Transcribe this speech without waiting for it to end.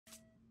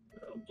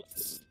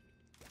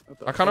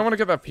I kind of want to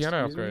get that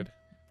piano upgrade.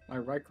 My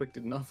right click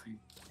did nothing.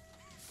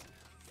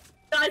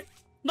 Guys,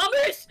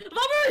 mummers!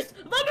 Mummers!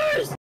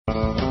 Mummers!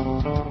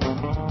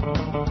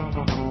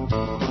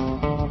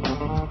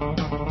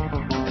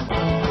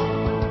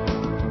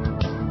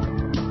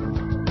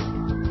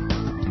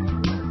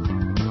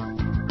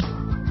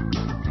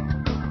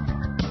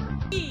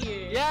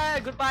 Yeah,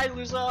 goodbye,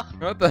 loser.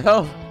 What the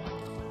hell?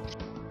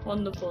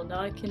 Wonderful,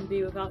 now I can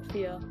be without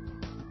fear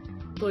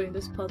doing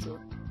this puzzle.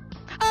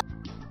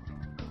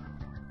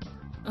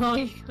 Oh,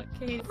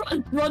 okay.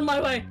 Run my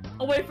way!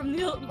 Away from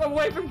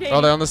Katie!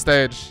 Oh, they're on the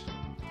stage.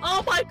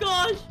 Oh my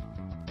gosh!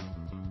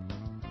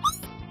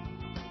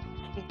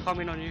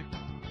 Coming on you.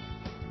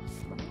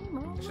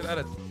 Should add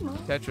a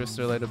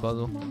Tetris-related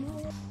puzzle.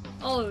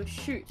 Oh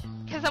shoot.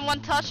 Can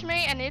someone touch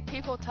me? I need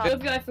people touch. Both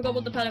of you, I forgot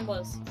what the pattern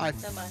was.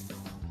 Never mind.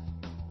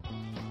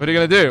 What are you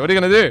gonna do? What are you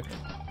gonna do?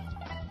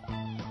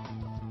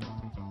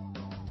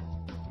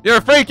 You're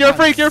a freak! You're a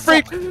freak! You're a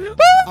freak!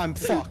 I'm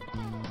fucked.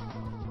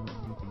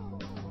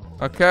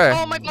 Okay.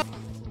 Oh my god.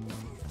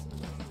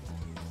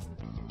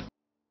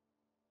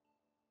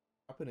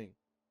 Happening.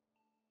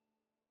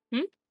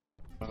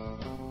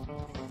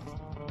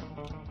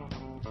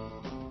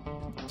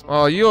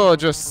 Oh, you're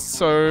just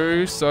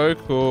so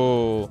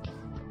cool.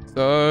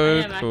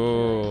 So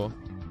cool.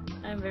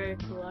 I'm very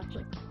cool,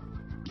 actually.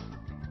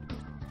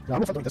 No,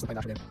 I'm fucking discipline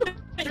actually.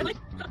 Really?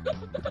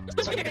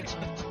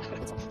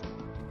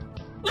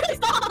 Wait,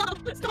 stop!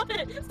 Stop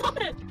it! Stop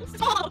it!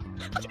 Stop!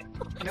 I can't.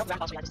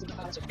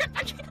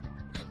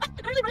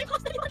 I'm really running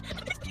past anyone.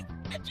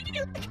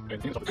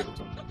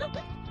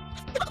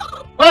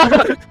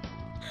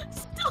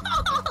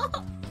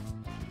 Stop!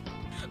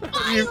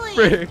 You Finally!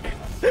 freak.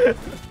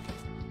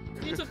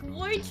 You took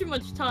way too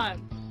much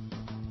time.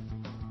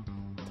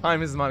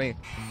 Time is money.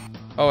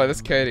 Oh, wait,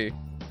 that's Katie.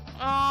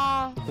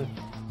 Oh.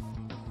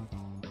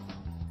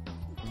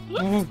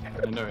 No,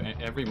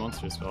 every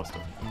monster is faster.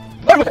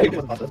 No, wait. No,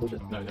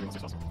 every monster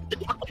is faster.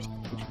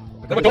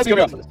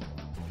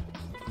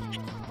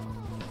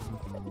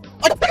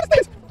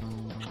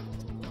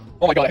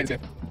 Oh my god, I hate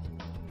it.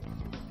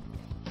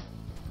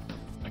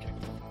 Okay.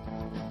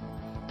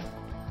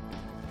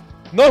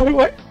 No,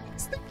 wait.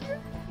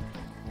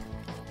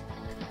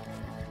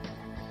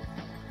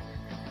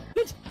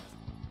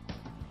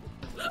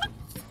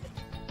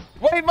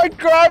 Wait, my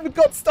grab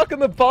got stuck in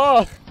the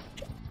bar.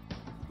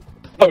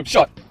 Oh,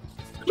 shot.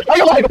 Are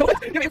you alive?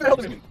 Give me the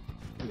help me.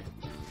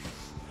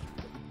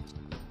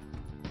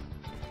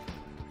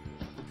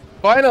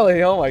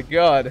 Finally, oh my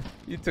god.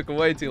 You took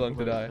way too long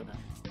to die.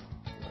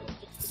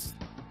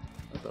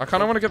 I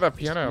kind of want to get that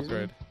piano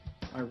upgrade.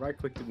 My right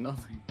click did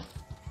nothing.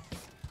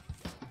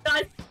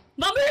 Guys,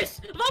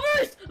 mummers!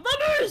 Mummers!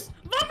 Mummers!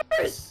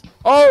 Mummers!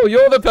 Oh,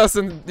 you're the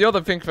person. You're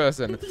the pink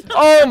person.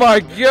 Oh my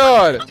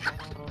god.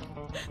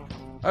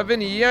 I've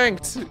been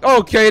yanked.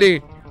 Oh,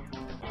 Katie.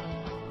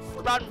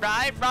 Run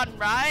right, run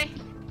right.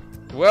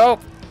 Well.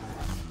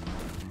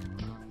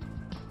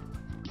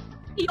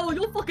 Yo,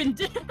 you're fucking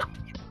dead.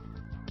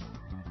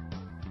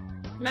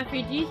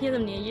 Matthew, do you hear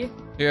them near you?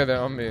 Yeah, they're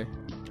on me.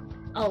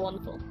 Oh,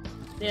 wonderful.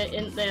 They're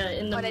in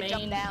the Or they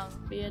jump main down.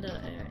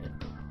 theater area.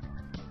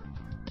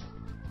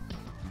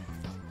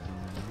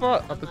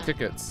 What? Up the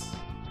tickets.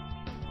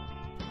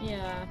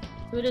 Yeah,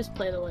 we'll just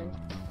play the win.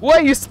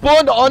 Wait, you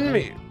spawned on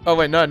me. Oh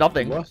wait, no,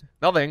 nothing. What?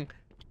 Nothing.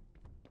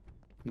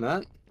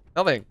 Matt?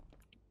 Nothing.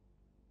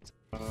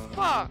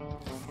 Fuck.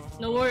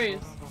 No worries.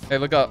 Hey,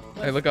 look up.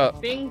 Hey, look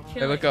up. Being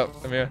Hey, look up.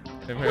 I'm here.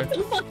 I'm here. What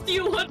the fuck do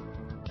you want?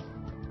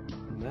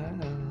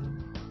 Matt.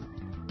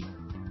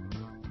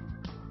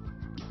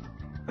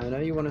 I know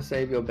you want to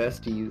save your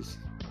besties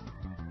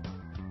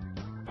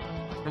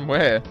From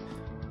where?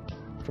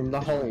 from the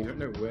You hole. don't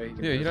know where you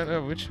can Yeah, you res don't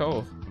know which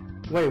hole.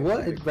 Wait, what?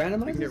 It's You can get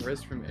randomized?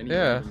 res from any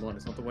Yeah. random one.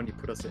 It's not the one you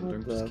put us in. What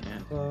Don't the just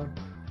can.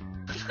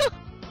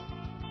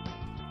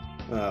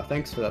 fuck?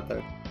 Thanks for that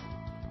though.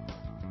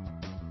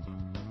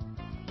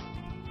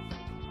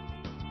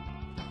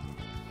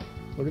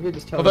 What did we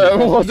just tell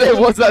Although, you? it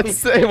was that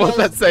same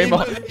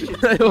one.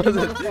 It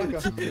wasn't.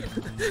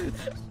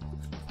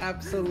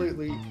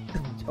 Absolutely.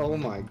 Oh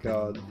my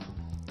god. Okay.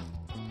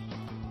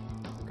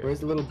 Where's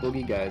the little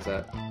boogie guys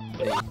at?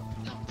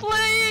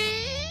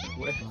 Please.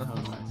 Where? Oh,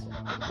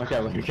 nice. Okay,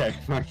 okay.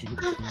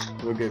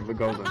 We're good. We're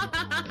golden.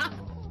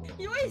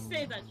 You always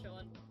say that, Sean.